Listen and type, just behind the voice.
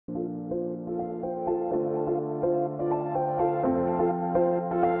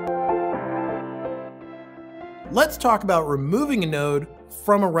Let's talk about removing a node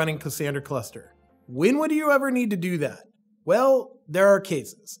from a running Cassandra cluster. When would you ever need to do that? Well, there are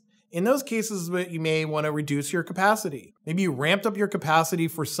cases. In those cases, you may want to reduce your capacity. Maybe you ramped up your capacity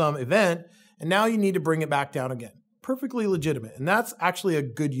for some event, and now you need to bring it back down again. Perfectly legitimate, and that's actually a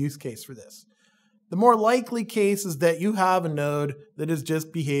good use case for this. The more likely case is that you have a node that is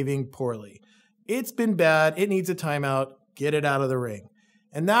just behaving poorly. It's been bad, it needs a timeout, get it out of the ring.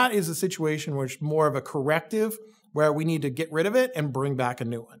 And that is a situation where it's more of a corrective, where we need to get rid of it and bring back a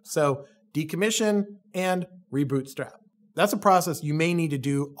new one. So decommission and rebootstrap. That's a process you may need to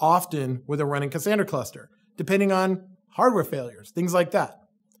do often with a running Cassandra cluster, depending on hardware failures, things like that.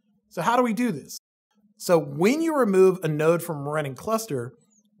 So how do we do this? So when you remove a node from a running cluster,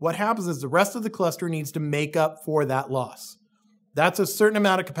 what happens is the rest of the cluster needs to make up for that loss. That's a certain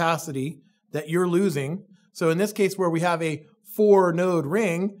amount of capacity that you're losing. So in this case, where we have a 4-node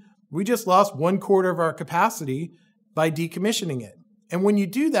ring, we just lost 1/4 of our capacity by decommissioning it. And when you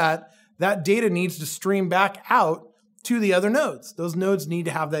do that, that data needs to stream back out to the other nodes. Those nodes need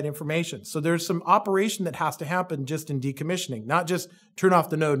to have that information. So there's some operation that has to happen just in decommissioning, not just turn off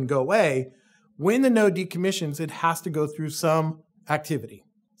the node and go away. When the node decommissions, it has to go through some activity.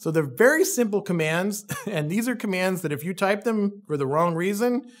 So they're very simple commands, and these are commands that if you type them for the wrong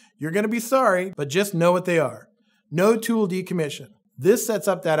reason, you're going to be sorry, but just know what they are. Nodetool decommission. This sets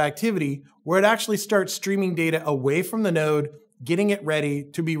up that activity where it actually starts streaming data away from the node, getting it ready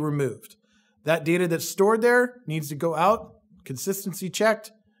to be removed. That data that's stored there needs to go out, consistency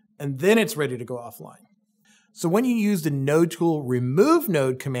checked, and then it's ready to go offline. So when you use the Nodetool remove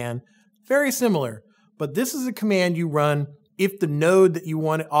node command, very similar, but this is a command you run if the node that you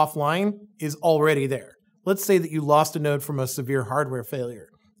want offline is already there. Let's say that you lost a node from a severe hardware failure,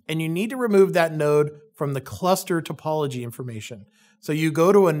 and you need to remove that node from the cluster topology information. So you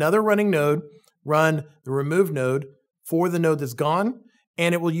go to another running node, run the remove node for the node that's gone,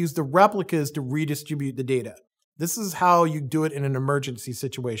 and it will use the replicas to redistribute the data. This is how you do it in an emergency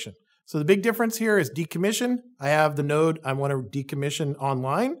situation. So the big difference here is decommission. I have the node I want to decommission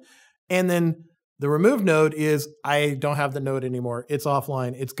online, and then the remove node is I don't have the node anymore. It's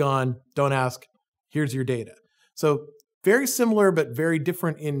offline, it's gone, don't ask, here's your data. So very similar, but very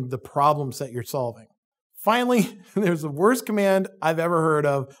different in the problems that you're solving. Finally, there's the worst command I've ever heard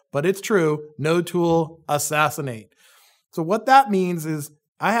of, but it's true, Nodetool assassinate. So what that means is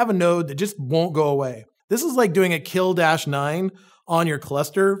I have a node that just won't go away. This is like doing a kill-9 on your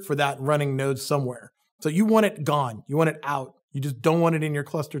cluster for that running node somewhere. So you want it gone, you want it out. You just don't want it in your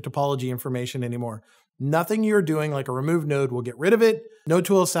cluster topology information anymore. Nothing you're doing like a remove node will get rid of it.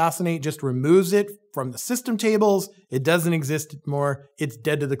 Nodetool assassinate just removes it from the system tables. It doesn't exist anymore. It's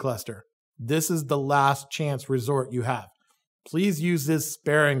dead to the cluster. This is the last chance resort you have. Please use this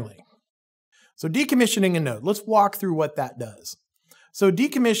sparingly. So decommissioning a node, let's walk through what that does. So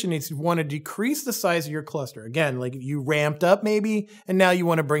decommissioning is you want to decrease the size of your cluster. Again, like you ramped up maybe, and now you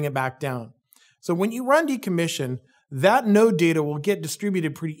want to bring it back down. So when you run decommission, that node data will get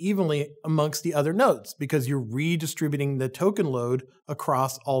distributed pretty evenly amongst the other nodes because you're redistributing the token load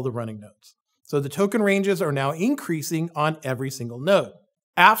across all the running nodes. So the token ranges are now increasing on every single node.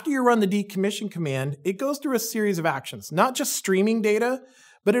 After you run the decommission command, it goes through a series of actions, not just streaming data,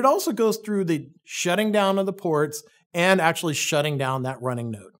 but it also goes through the shutting down of the ports and actually shutting down that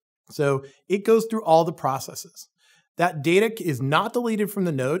running node. So it goes through all the processes. That data is not deleted from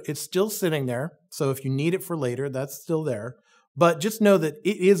the node. It's still sitting there. So if you need it for later, that's still there. But just know that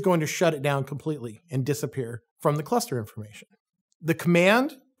it is going to shut it down completely and disappear from the cluster information. The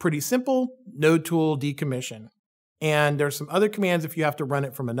command, pretty simple, Nodetool decommission. And there's some other commands if you have to run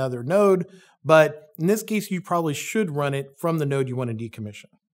it from another node, but in this case, you probably should run it from the node you want to decommission.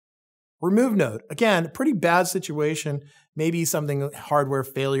 Remove node, again, pretty bad situation, maybe something hardware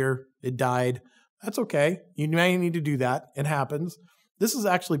failure, it died. That's okay, you may need to do that, it happens. This is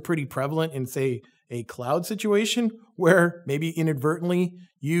actually pretty prevalent in, say, a cloud situation where maybe inadvertently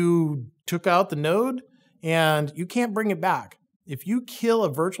you took out the node and you can't bring it back. If you kill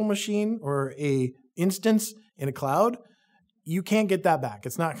a virtual machine or a instance in a cloud, you can't get that back.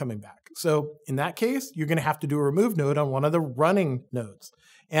 It's not coming back. So in that case, you're going to have to do a remove node on one of the running nodes.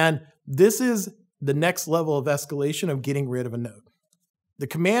 And this is the next level of escalation of getting rid of a node. The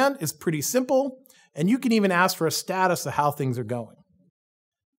command is pretty simple, and you can even ask for a status of how things are going.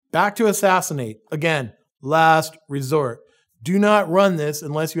 Back to assassinate. Again, last resort. Do not run this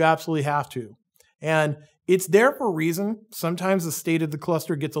unless you absolutely have to. And it's there for a reason. Sometimes the state of the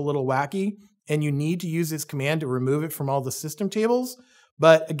cluster gets a little wacky, and you need to use this command to remove it from all the system tables.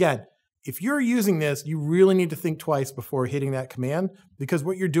 But again, If you're using this, you really need to think twice before hitting that command, because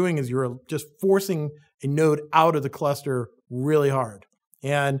what you're doing is you're just forcing a node out of the cluster really hard.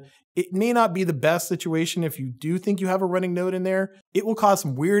 And it may not be the best situation if you do think you have a running node in there. It will cause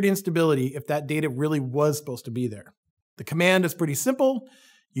some weird instability if that data really was supposed to be there. The command is pretty simple.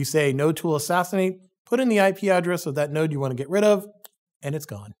 You say Nodetool assassinate, put in the IP address of that node you want to get rid of, and it's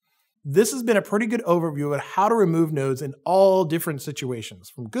gone. This has been a pretty good overview of how to remove nodes in all different situations,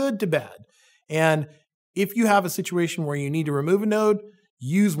 from good to bad. And if you have a situation where you need to remove a node,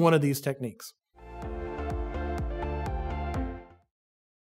 use one of these techniques.